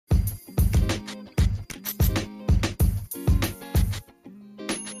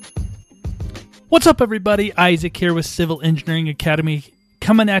What's up, everybody? Isaac here with Civil Engineering Academy,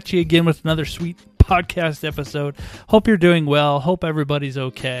 coming at you again with another sweet podcast episode. Hope you're doing well. Hope everybody's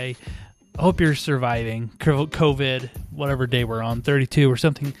okay. Hope you're surviving COVID, whatever day we're on, 32 or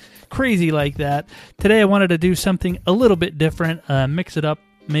something crazy like that. Today I wanted to do something a little bit different, mix it up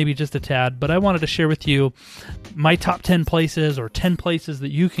maybe just a tad, but I wanted to share with you my top 10 places or 10 places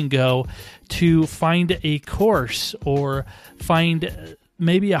that you can go to find a course or find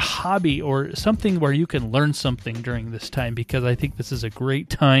maybe a hobby or something where you can learn something during this time, because I think this is a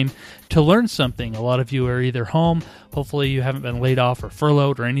great time to learn something. A lot of you are either home, hopefully you haven't been laid off or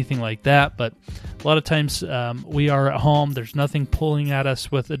furloughed or anything like that, but a lot of times we are at home. There's nothing pulling at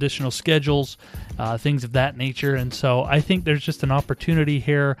us with additional schedules, things of that nature, and so I think there's just an opportunity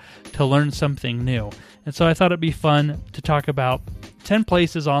here to learn something new. And so I thought it'd be fun to talk about 10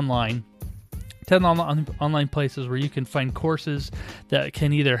 places online, 10 online places where you can find courses that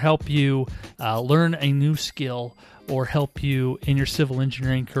can either help you learn a new skill or help you in your civil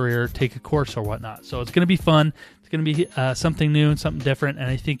engineering career take a course or whatnot. So it's going to be fun. It's going to be something new and something different, and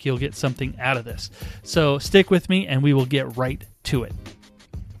I think you'll get something out of this. So stick with me, and we will get right to it.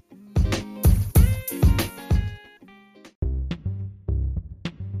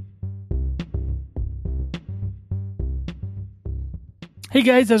 Hey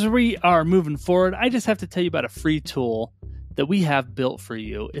guys, as we are moving forward, I just have to tell you about a free tool that we have built for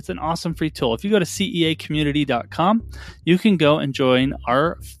you. It's an awesome free tool. If you go to ceacommunity.com, you can go and join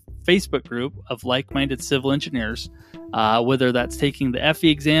our Facebook group of like-minded civil engineers, whether that's taking the FE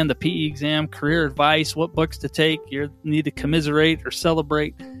exam, the PE exam, career advice, what books to take, you need to commiserate or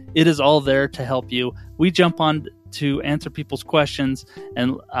celebrate. It is all there to help you. We jump on to answer people's questions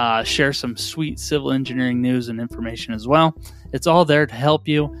and share some sweet civil engineering news and information as well. It's all there to help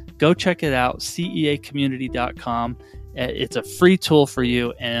you. Go check it out, ceacommunity.com. It's a free tool for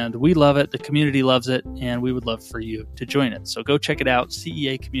you, and we love it. The community loves it, and we would love for you to join it. So go check it out,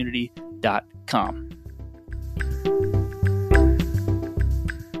 ceacommunity.com.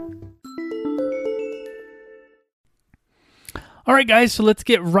 All right, guys, so let's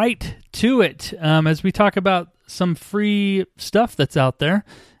get right to it. As we talk about some free stuff that's out there,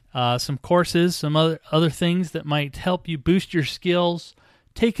 some courses, some other things that might help you boost your skills,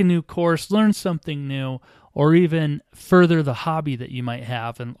 take a new course, learn something new, or even further the hobby that you might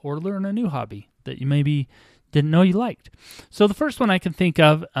have, or learn a new hobby that you maybe didn't know you liked. So the first one I can think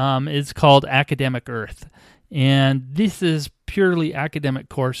of is called Academic Earth. And this is purely academic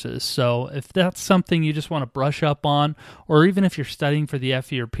courses. So if that's something you just want to brush up on, or even if you're studying for the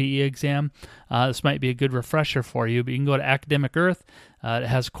FE or PE exam, this might be a good refresher for you. But you can go to Academic Earth. It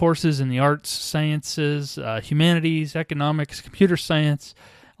has courses in the arts, sciences, humanities, economics, computer science,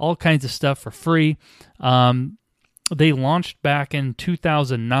 all kinds of stuff for free. They launched back in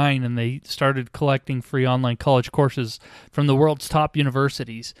 2009, and they started collecting free online college courses from the world's top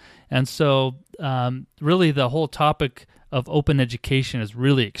universities. And so really the whole topic of open education has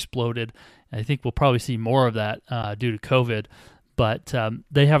really exploded. I think we'll probably see more of that due to COVID. But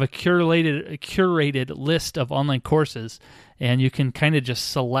they have a curated list of online courses, and you can kind of just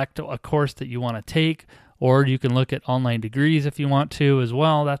select a course that you want to take, or you can look at online degrees if you want to as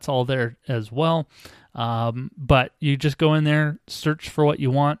well. That's all there as well. But you just go in there, search for what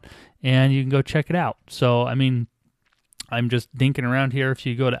you want, and you can go check it out. So, I mean, I'm just dinking around here. If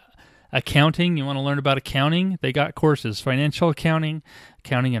you go to accounting, you want to learn about accounting, they got courses, financial accounting,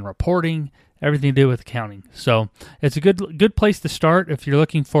 accounting and reporting, everything to do with accounting. So it's a good place to start if you're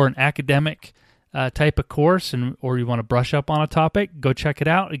looking for an academic type of course, or you want to brush up on a topic. Go check it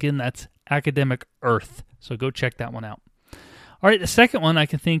out. Again, that's Academic Earth. So go check that one out. All right, the second one I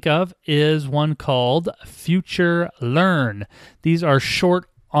can think of is one called Future Learn. These are short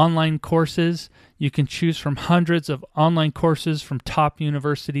online courses. You can choose from hundreds of online courses from top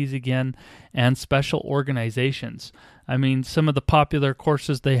universities again, and special organizations. I mean, some of the popular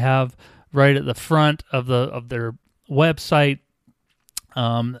courses they have right at the front of their website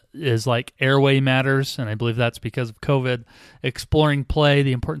is like Airway Matters, and I believe that's because of COVID, Exploring Play,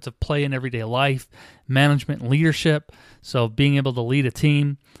 the importance of play in everyday life, management and leadership, so being able to lead a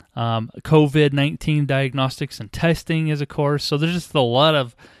team, COVID-19 diagnostics and testing is a course. So there's just a lot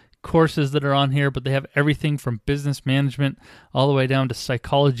of courses that are on here, but they have everything from business management all the way down to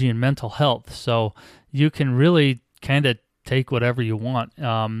psychology and mental health. So you can really kind of take whatever you want.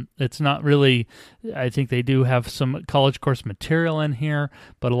 It's not really, I think they do have some college course material in here,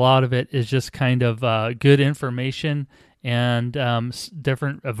 but a lot of it is just kind of good information and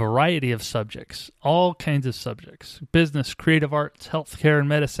a variety of subjects, all kinds of subjects: business, creative arts, healthcare and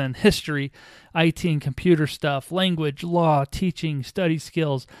medicine, history, IT and computer stuff, language, law, teaching, study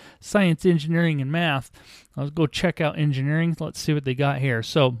skills, science, engineering, and math. Let's go check out engineering. Let's see what they got here.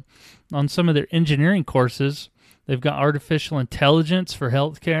 So on some of their engineering courses, they've got artificial intelligence for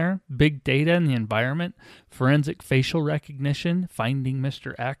healthcare, big data in the environment, forensic facial recognition, finding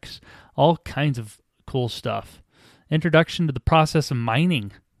Mr. X, all kinds of cool stuff. Introduction to the process of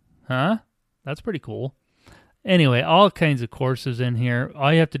mining. Huh? That's pretty cool. Anyway, all kinds of courses in here.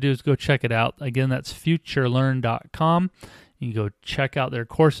 All you have to do is go check it out. Again, that's futurelearn.com. You can go check out their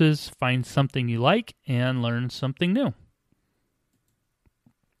courses, find something you like, and learn something new.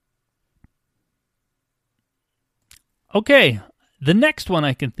 Okay, the next one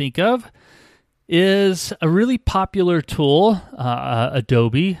I can think of is a really popular tool,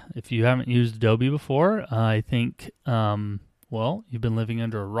 Adobe. If you haven't used Adobe before, I think, you've been living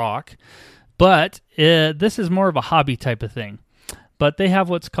under a rock. But this is more of a hobby type of thing. But they have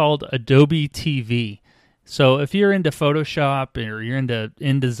what's called Adobe TV. So if you're into Photoshop or you're into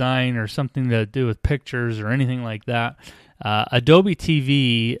InDesign or something to do with pictures or anything like that, Adobe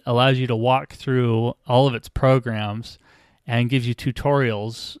TV allows you to walk through all of its programs and gives you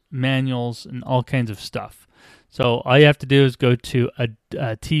tutorials, manuals, and all kinds of stuff. So all you have to do is go to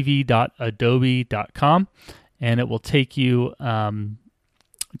tv.adobe.com, and it will take you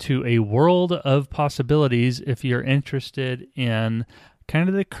to a world of possibilities if you're interested in kind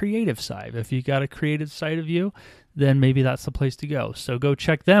of the creative side. If you got a creative side of you, then maybe that's the place to go. So go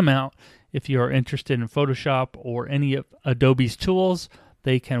check them out if you are interested in Photoshop or any of Adobe's tools.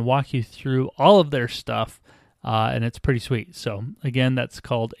 They can walk you through all of their stuff. And it's pretty sweet. So again, that's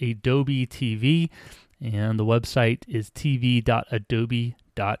called Adobe TV, and the website is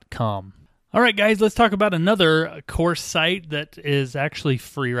tv.adobe.com. All right, guys, let's talk about another course site that is actually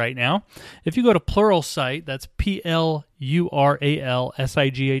free right now. If you go to Pluralsight, that's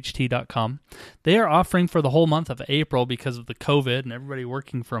pluralsight.com, they are offering for the whole month of April, because of the COVID and everybody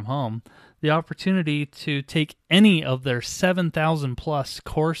working from home, the opportunity to take any of their 7,000 plus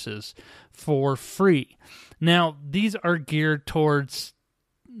courses for free. Now, these are geared towards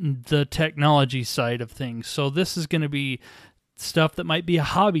the technology side of things. So this is going to be stuff that might be a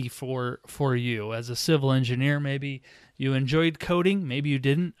hobby for you. As a civil engineer, maybe you enjoyed coding, maybe you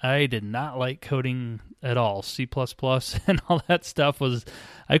didn't. I did not like coding at all. C++ and all that stuff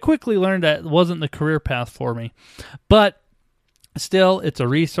I quickly learned that it wasn't the career path for me. But still, it's a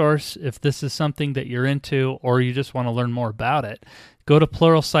resource if this is something that you're into or you just want to learn more about it. Go to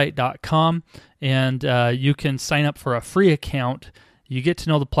pluralsight.com and you can sign up for a free account. You get to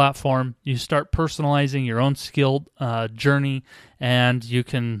know the platform. You start personalizing your own skill journey, and you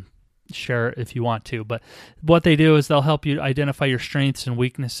can share it if you want to. But what they do is they'll help you identify your strengths and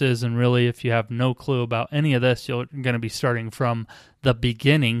weaknesses, and really, if you have no clue about any of this, you're going to be starting from the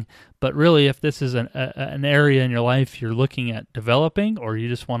beginning. But really, if this is an area in your life you're looking at developing, or you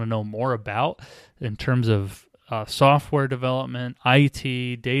just want to know more about in terms of software development,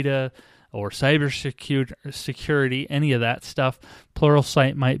 IT, data, or cybersecurity, any of that stuff,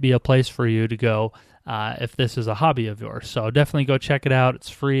 Pluralsight might be a place for you to go if this is a hobby of yours. So definitely go check it out. It's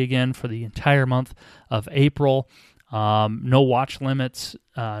free again for the entire month of April. No watch limits,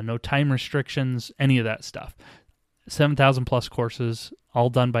 no time restrictions, any of that stuff. 7,000 plus courses, all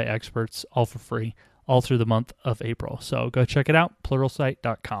done by experts, all for free, all through the month of April. So go check it out,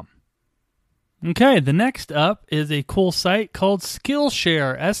 pluralsight.com. Okay, the next up is a cool site called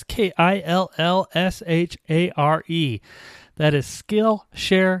Skillshare, Skillshare. That is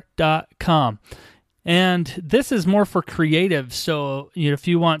Skillshare.com. And this is more for creatives. So if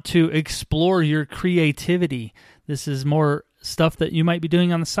you want to explore your creativity, this is more stuff that you might be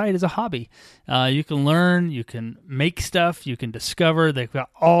doing on the side as a hobby. You can learn, you can make stuff, you can discover. They've got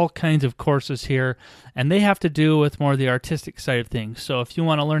all kinds of courses here, and they have to do with more of the artistic side of things. So if you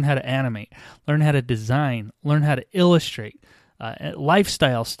want to learn how to animate, learn how to design, learn how to illustrate,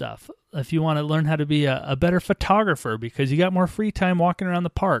 lifestyle stuff. If you want to learn how to be a better photographer because you got more free time walking around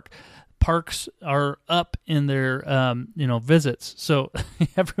the park. Parks are up in their, visits. So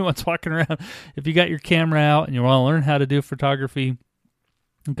everyone's walking around. If you got your camera out and you want to learn how to do photography,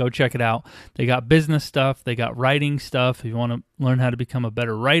 go check it out. They got business stuff. They got writing stuff. If you want to learn how to become a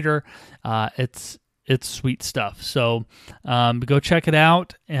better writer, it's it's sweet stuff. So go check it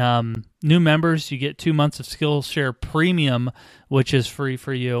out. New members, you get 2 months of Skillshare Premium, which is free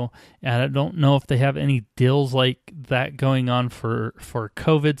for you. And I don't know if they have any deals like that going on for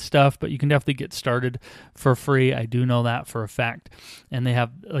COVID stuff, but you can definitely get started for free. I do know that for a fact. And they have,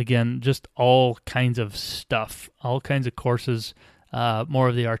 again, just all kinds of stuff, all kinds of courses, more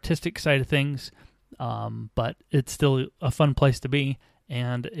of the artistic side of things. But it's still a fun place to be.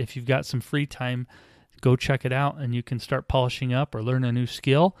 And if you've got some free time, go check it out, and you can start polishing up or learn a new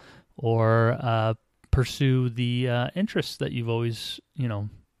skill or pursue the interests that you've always,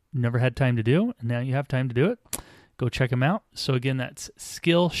 never had time to do, and now you have time to do it. Go check them out. So again, that's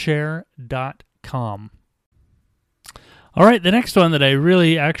Skillshare.com. All right, the next one that I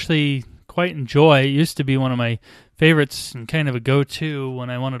really actually quite enjoy, used to be one of my favorites and kind of a go-to when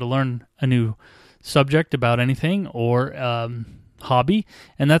I wanted to learn a new subject about anything or hobby,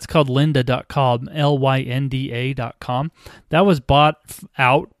 and that's called lynda.com, lynda.com. That was bought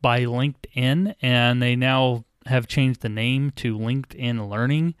out by LinkedIn, and they now have changed the name to LinkedIn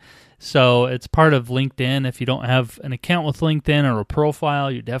Learning. So it's part of LinkedIn. If you don't have an account with LinkedIn or a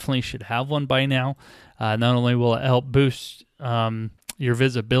profile, you definitely should have one by now. Not only will it help boost your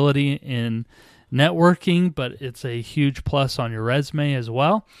visibility in networking, but it's a huge plus on your resume as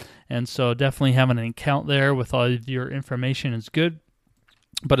well. And so definitely having an account there with all of your information is good.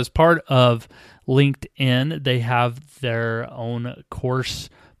 But as part of LinkedIn, they have their own course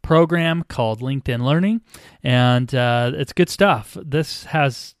program called LinkedIn Learning, and it's good stuff. This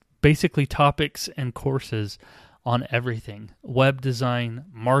has basically topics and courses on everything: web design,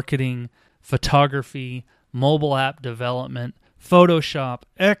 marketing, photography, mobile app development, Photoshop,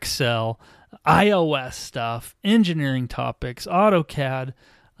 Excel, iOS stuff, engineering topics, AutoCAD.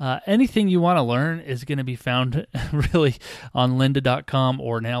 Anything you want to learn is going to be found really on lynda.com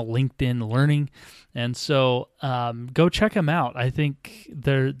or now LinkedIn Learning. And so go check them out. I think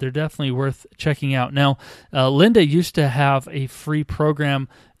they're definitely worth checking out. Now, Lynda used to have a free program.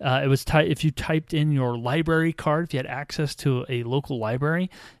 It was if you typed in your library card, if you had access to a local library,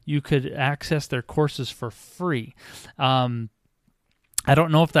 you could access their courses for free. I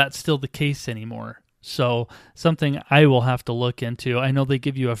don't know if that's still the case anymore. So something I will have to look into. I know they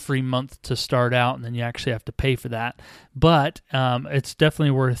give you a free month to start out, and then you actually have to pay for that. But it's definitely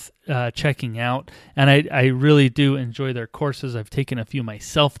worth checking out. And I really do enjoy their courses. I've taken a few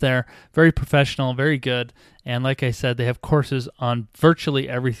myself there. Very professional, very good. And like I said, they have courses on virtually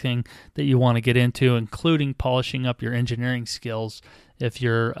everything that you want to get into, including polishing up your engineering skills. If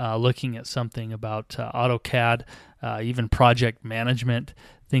you're looking at something about AutoCAD, even project management,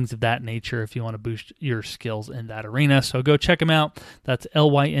 things of that nature, if you want to boost your skills in that arena. So go check them out. That's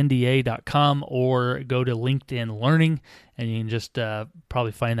lynda.com, or go to LinkedIn Learning, and you can just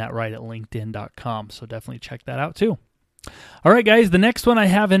probably find that right at linkedin.com. So definitely check that out too. All right, guys, the next one I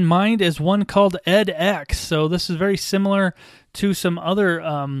have in mind is one called edX. So this is very similar to some other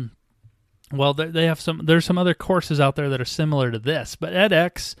there's some other courses out there that are similar to this, but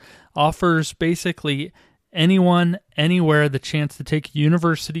edX offers basically anyone, anywhere, the chance to take a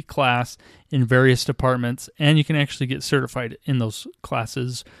university class in various departments, and you can actually get certified in those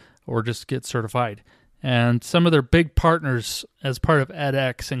classes or just get certified. And some of their big partners as part of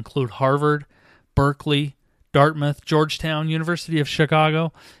edX include Harvard, Berkeley, Dartmouth, Georgetown, University of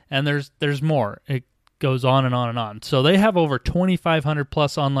Chicago, and there's more. It goes on and on and on. So they have over 2,500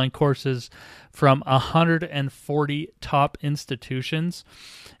 plus online courses from 140 top institutions,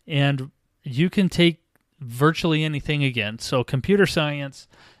 and you can take virtually anything again. So computer science,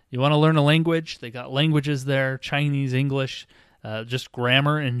 you want to learn a language, they got languages there, Chinese, English, just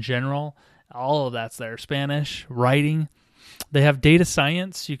grammar in general, all of that's there, Spanish, writing. They have data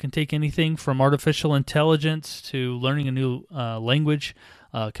science. You can take anything from artificial intelligence to learning a new language,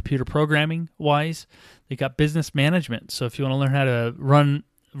 computer programming wise. They got business management. So if you want to learn how to run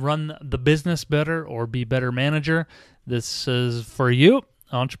the business better or be a better manager, this is for you.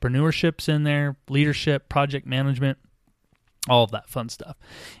 Entrepreneurship's in there, leadership, project management, all of that fun stuff.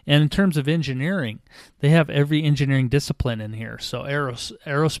 And in terms of engineering, they have every engineering discipline in here. So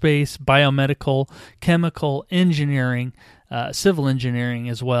aerospace, biomedical, chemical, engineering, civil engineering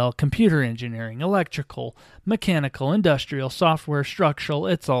as well, computer engineering, electrical, mechanical, industrial, software, structural,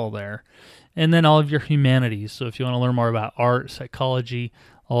 it's all there. And then all of your humanities. So if you want to learn more about art, psychology,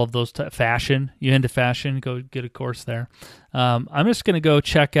 all of those, fashion, you into fashion, go get a course there. I'm just going to go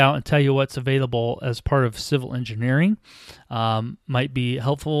check out and tell you what's available as part of civil engineering. Might be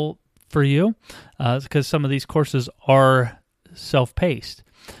helpful for you because some of these courses are self-paced.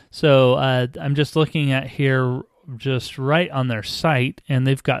 So I'm just looking at here just right on their site, and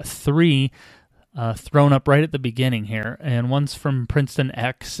they've got 3 thrown up right at the beginning here, and one's from Princeton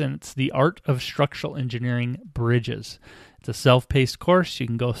X, and it's The Art of Structural Engineering Bridges. It's a self-paced course. You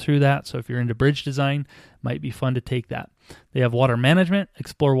can go through that, so if you're into bridge design, might be fun to take that. They have water management,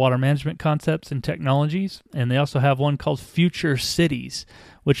 explore water management concepts and technologies, and they also have one called Future Cities,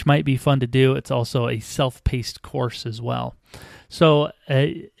 which might be fun to do. It's also a self-paced course as well. So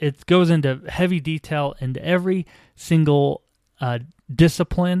it goes into heavy detail into every single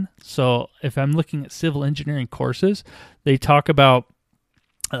discipline. So if I'm looking at civil engineering courses, they talk about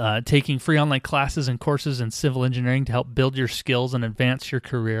taking free online classes and courses in civil engineering to help build your skills and advance your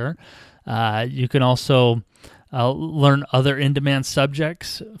career. You can also learn other in-demand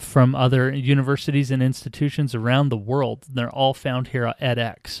subjects from other universities and institutions around the world. They're all found here at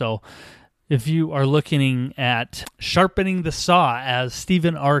edX. So if you are looking at sharpening the saw, as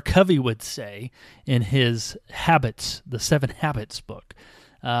Stephen R. Covey would say in his Habits, the 7 Habits book,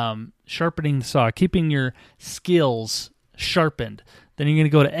 sharpening the saw, keeping your skills sharpened, then you're going to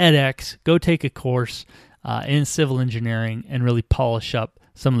go to edX, go take a course in civil engineering and really polish up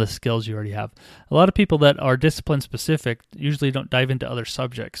some of the skills you already have. A lot of people that are discipline specific usually don't dive into other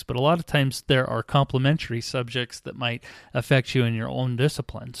subjects, but a lot of times there are complementary subjects that might affect you in your own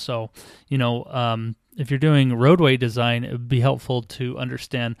discipline. So, if you're doing roadway design, it would be helpful to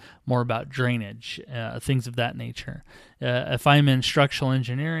understand more about drainage, things of that nature. If I'm in structural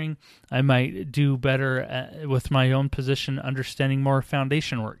engineering, I might do better with my own position understanding more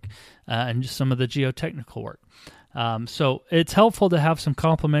foundation work and just some of the geotechnical work. So it's helpful to have some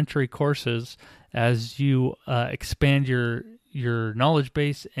complementary courses as you expand your knowledge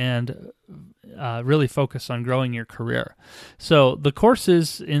base and really focus on growing your career. So the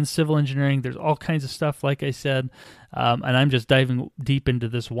courses in civil engineering, there's all kinds of stuff, like I said, and I'm just diving deep into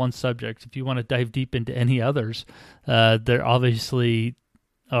this one subject. If you want to dive deep into any others, there obviously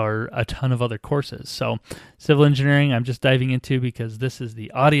are a ton of other courses. So civil engineering, I'm just diving into because this is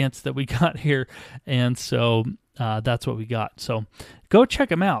the audience that we got here, and so that's what we got. So go check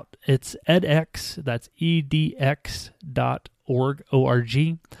them out. It's edX, that's edx.org,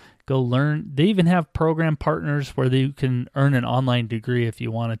 O-R-G. Go learn. They even have program partners where you can earn an online degree if you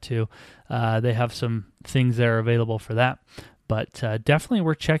wanted to. They have some things there available for that. But definitely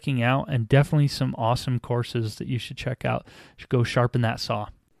worth checking out, and definitely some awesome courses that you should check out. You should go sharpen that saw.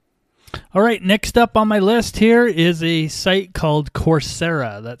 All right, next up on my list here is a site called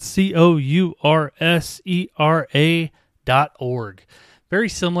Coursera. That's COURSERA.org. Very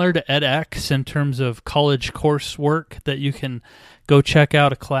similar to edX in terms of college coursework that you can go check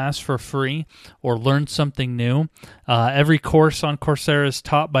out a class for free or learn something new. Every course on Coursera is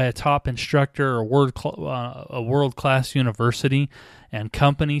taught by a top instructor or a world-class university and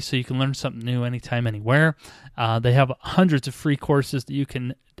company, so you can learn something new anytime, anywhere. They have hundreds of free courses that you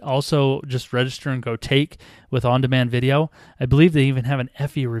can also just register and go take with on-demand video. I believe they even have an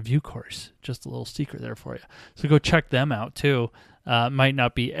FE review course. Just a little secret there for you. So go check them out too. Might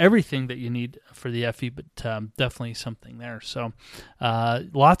not be everything that you need for the FE, but definitely something there. So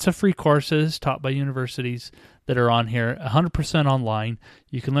lots of free courses taught by universities that are on here, 100% online.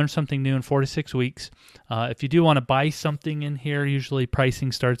 You can learn something new in 4 to 6 weeks. If you do want to buy something in here, usually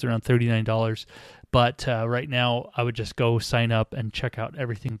pricing starts around $39. But right now, I would just go sign up and check out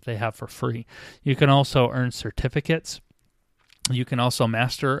everything that they have for free. You can also earn certificates. You can also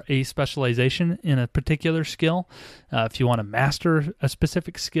master a specialization in a particular skill. If you want to master a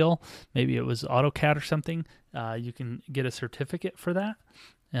specific skill, maybe it was AutoCAD or something, you can get a certificate for that.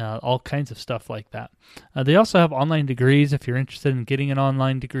 All kinds of stuff like that. They also have online degrees if you're interested in getting an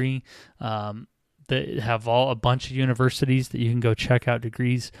online degree. They have a bunch of universities that you can go check out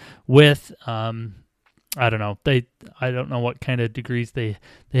degrees with. I don't know. I don't know what kind of degrees they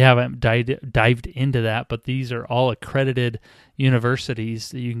haven't dived into that, but these are all accredited universities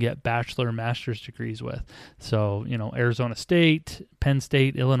that you can get bachelor and master's degrees with. So, Arizona State, Penn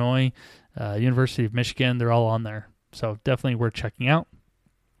State, Illinois, University of Michigan, they're all on there. So definitely worth checking out.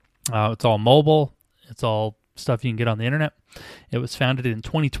 It's all mobile. It's all stuff you can get on the internet. It was founded in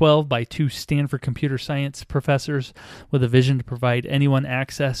 2012 by 2 Stanford computer science professors with a vision to provide anyone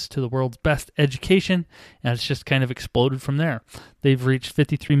access to the world's best education, and it's just kind of exploded from there. They've reached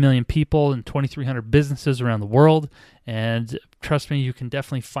 53 million people and 2,300 businesses around the world, and trust me, you can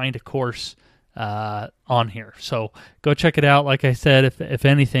definitely find a course on here. So go check it out. Like I said, if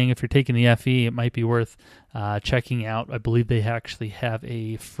anything, if you're taking the FE, it might be worth checking out. I believe they actually have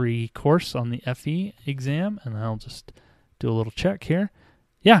a free course on the FE exam, and I'll just do a little check here.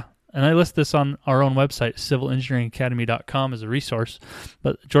 Yeah, and I list this on our own website, civilengineeringacademy.com, as a resource,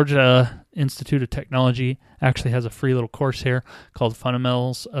 but Georgia Institute of Technology actually has a free little course here called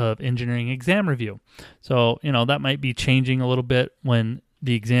Fundamentals of Engineering Exam Review. So, that might be changing a little bit when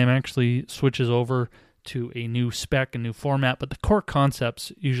the exam actually switches over to a new spec, a new format, but the core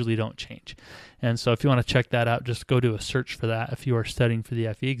concepts usually don't change. And so if you want to check that out, just go do a search for that if you are studying for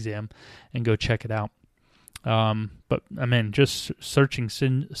the FE exam and go check it out. But just searching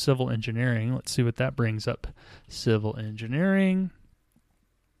civil engineering, let's see what that brings up. Civil engineering.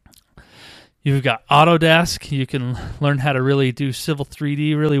 You've got Autodesk. You can learn how to really do civil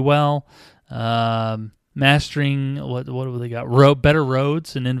 3D really well. Mastering, what have they got? Better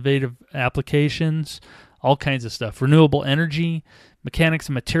roads and innovative applications, all kinds of stuff. Renewable energy, mechanics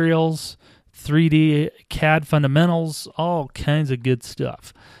and materials, 3D CAD fundamentals, all kinds of good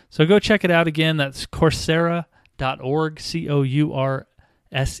stuff. So go check it out again. That's Coursera.org,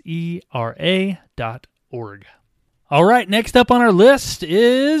 Coursera.org. All right, next up on our list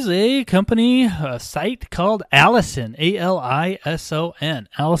is a site called Allison, Alison,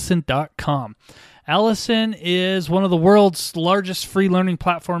 Allison.com. Allison is one of the world's largest free learning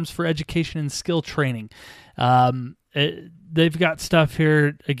platforms for education and skill training. They've got stuff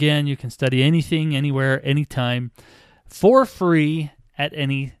here. Again, you can study anything, anywhere, anytime, for free at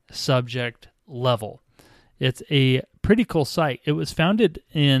any subject level. It's a pretty cool site. It was founded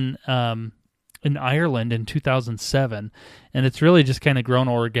in Ireland in 2007, and it's really just kind of grown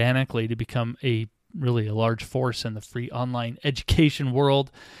organically to become a large force in the free online education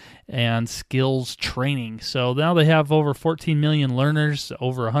world and skills training. So now they have over 14 million learners,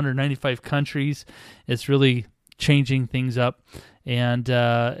 over 195 countries. It's really changing things up, and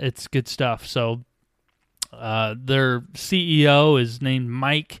it's good stuff. So their CEO is named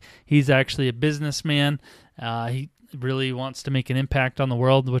Mike. He's actually a businessman. He really wants to make an impact on the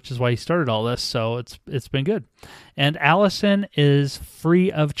world, which is why he started all this. So it's been good. And Allison is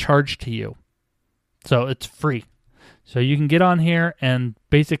free of charge to you. So it's free. So you can get on here and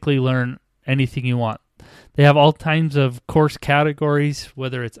basically learn anything you want. They have all kinds of course categories,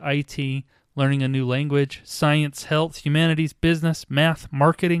 whether it's IT, learning a new language, science, health, humanities, business, math,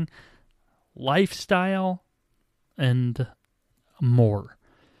 marketing, lifestyle, and more.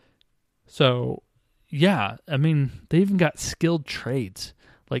 So, yeah, they even got skilled trades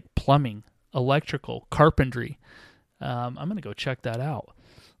like plumbing, electrical, carpentry. I'm going to go check that out.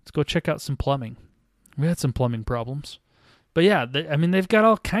 Let's go check out some plumbing. We had some plumbing problems. But yeah, they've got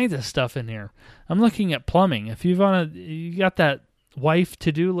all kinds of stuff in here. I'm looking at plumbing. If you got that wife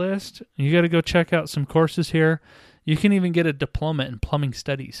to-do list, you got to go check out some courses here. You can even get a diploma in plumbing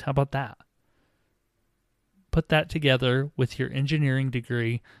studies. How about that? Put that together with your engineering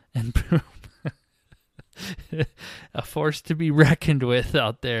degree and a force to be reckoned with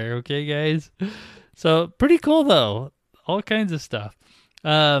out there. Okay, guys? So pretty cool, though. All kinds of stuff.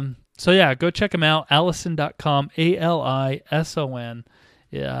 So yeah, go check them out, Allison.com, Alison.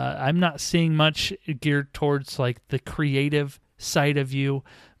 I'm not seeing much geared towards like the creative side of you,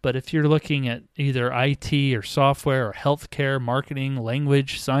 but if you're looking at either IT or software or healthcare, marketing,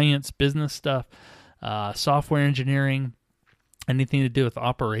 language, science, business stuff, software engineering, anything to do with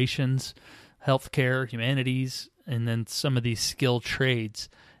operations, healthcare, humanities, and then some of these skilled trades,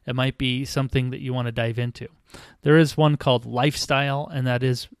 it might be something that you want to dive into. There is one called Lifestyle, and that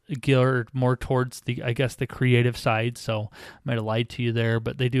is geared more towards the creative side, so I might have lied to you there,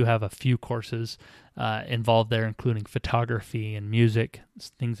 but they do have a few courses involved there, including photography and music,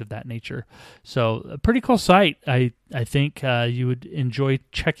 things of that nature. So a pretty cool site. I think you would enjoy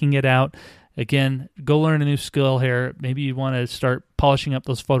checking it out. Again, go learn a new skill here. Maybe you want to start polishing up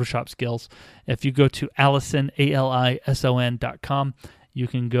those Photoshop skills. If you go to Allison, Alison.com, you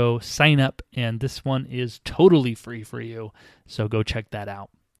can go sign up, and this one is totally free for you. So go check that out.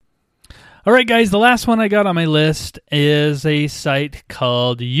 All right, guys, the last one I got on my list is a site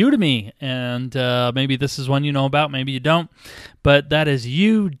called Udemy, and maybe this is one you know about, maybe you don't, but that is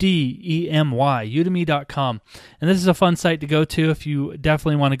Udemy, Udemy.com. And this is a fun site to go to if you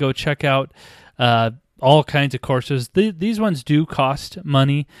definitely want to go check out all kinds of courses. These ones do cost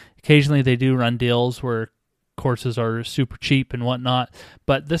money. Occasionally they do run deals where courses are super cheap and whatnot,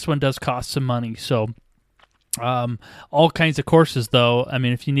 but this one does cost some money. So all kinds of courses, though.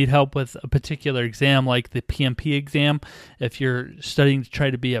 If you need help with a particular exam like the PMP exam, if you're studying to try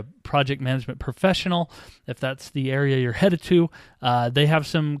to be a project management professional, if that's the area you're headed to, they have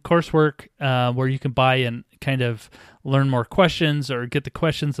some coursework where you can buy and kind of learn more questions or get the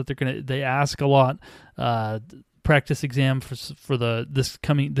questions that they ask a lot. practice exam for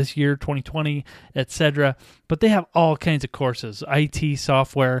this year 2020, etc. But they have all kinds of courses: IT,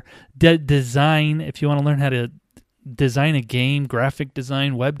 software, design. If you want to learn how to design a game, graphic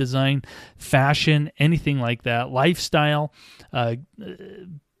design, web design, fashion, anything like that, lifestyle,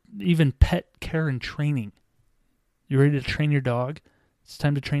 even pet care and training. You ready to train your dog? It's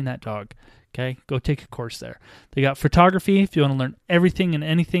time to train that dog. Okay, go take a course there. They got photography if you want to learn everything and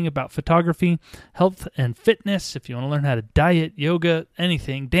anything about photography, health and fitness if you want to learn how to diet, yoga,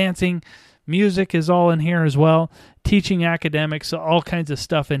 anything, dancing, music is all in here as well, teaching, academics, all kinds of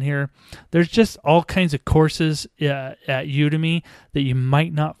stuff in here. There's just all kinds of courses at Udemy that you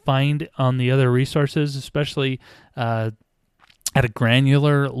might not find on the other resources, especially at a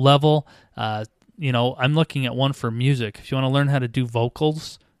granular level. I'm looking at one for music. If you want to learn how to do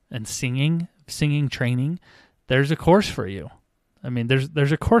vocals and singing training, there's a course for you. I mean,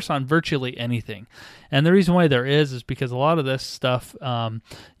 there's a course on virtually anything. And the reason why there is because a lot of this stuff,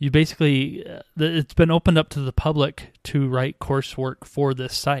 you basically, it's been opened up to the public to write coursework for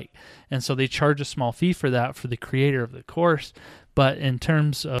this site. And so they charge a small fee for that for the creator of the course. But in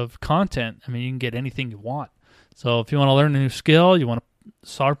terms of content, I mean, you can get anything you want. So if you want to learn a new skill, you want to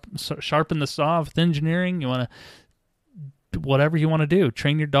sharpen the saw with engineering, you want to whatever you want to do.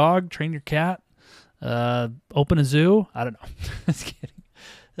 Train your dog, train your cat, open a zoo. I don't know. Just kidding.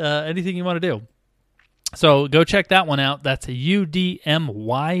 Anything you want to do. So go check that one out. That's udmy.com,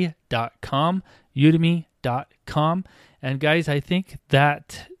 udemy.com. And guys, I think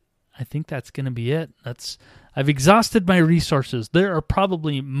that's going to be it. I've exhausted my resources. There are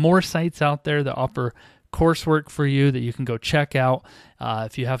probably more sites out there that offer coursework for you that you can go check out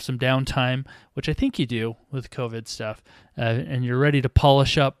if you have some downtime, which I think you do with COVID stuff, and you're ready to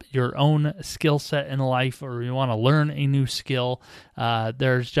polish up your own skill set in life, or you want to learn a new skill.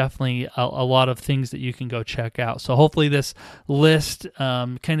 There's definitely a lot of things that you can go check out. So hopefully this list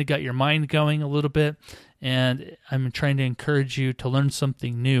kind of got your mind going a little bit, and I'm trying to encourage you to learn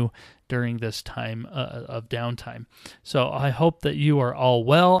something new during this time of downtime. So I hope that you are all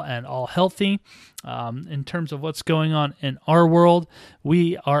well and all healthy. In terms of what's going on in our world,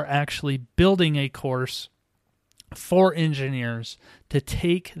 we are actually building a course for engineers to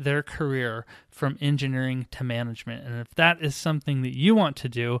take their career from engineering to management. And if that is something that you want to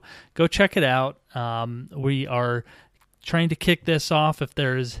do, go check it out. We are trying to kick this off. If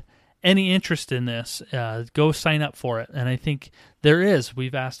there's any interest in this, go sign up for it. And I think there is.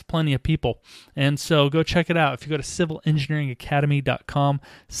 We've asked plenty of people. And so go check it out. If you go to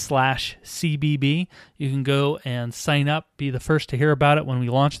civilengineeringacademy.com/CBB, you can go and sign up, be the first to hear about it when we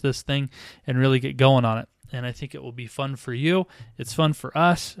launch this thing, and really get going on it. And I think it will be fun for you. It's fun for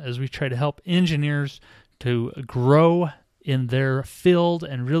us as we try to help engineers to grow in their field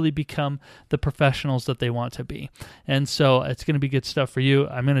and really become the professionals that they want to be. And so it's going to be good stuff for you.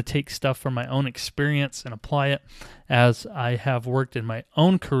 I'm going to take stuff from my own experience and apply it as I have worked in my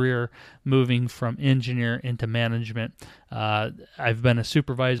own career moving from engineer into management. I've been a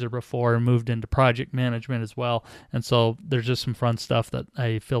supervisor before and moved into project management as well. And so there's just some fun stuff that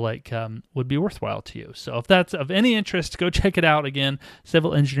I feel like would be worthwhile to you. So if that's of any interest, go check it out again,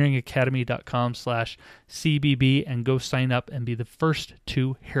 civilengineeringacademy.com/CBB, and go sign up and be the first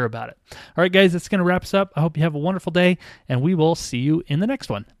to hear about it. All right, guys, that's going to wrap us up. I hope you have a wonderful day, and we will see you in the next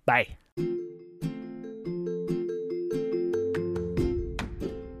one. Bye.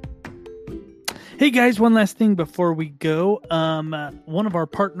 Hey guys, one last thing before we go. One of our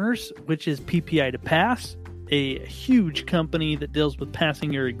partners, which is PPI to Pass, a huge company that deals with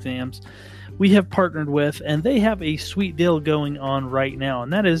passing your exams, we have partnered with, and they have a sweet deal going on right now.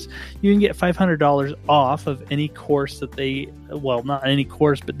 And that is, you can get $500 off of any course that not any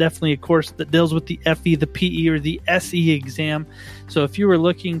course, but definitely a course that deals with the FE, the PE, or the SE exam. So if you were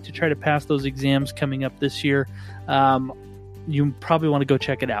looking to try to pass those exams coming up this year, you probably want to go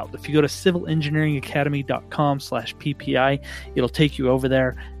check it out. If you go to civilengineeringacademy.com/PPI, it'll take you over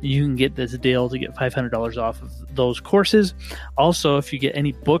there. You can get this deal to get $500 off of those courses. Also, if you get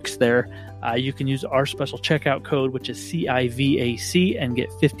any books there, you can use our special checkout code, which is CIVAC, and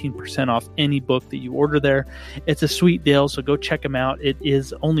get 15% off any book that you order there. It's a sweet deal, so go check them out. It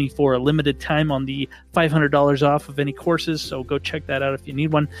is only for a limited time on the $500 off of any courses, so go check that out if you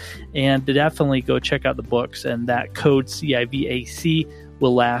need one. And definitely go check out the books, and that code CIVAC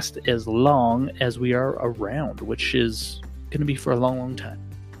will last as long as we are around, which is going to be for a long, long time.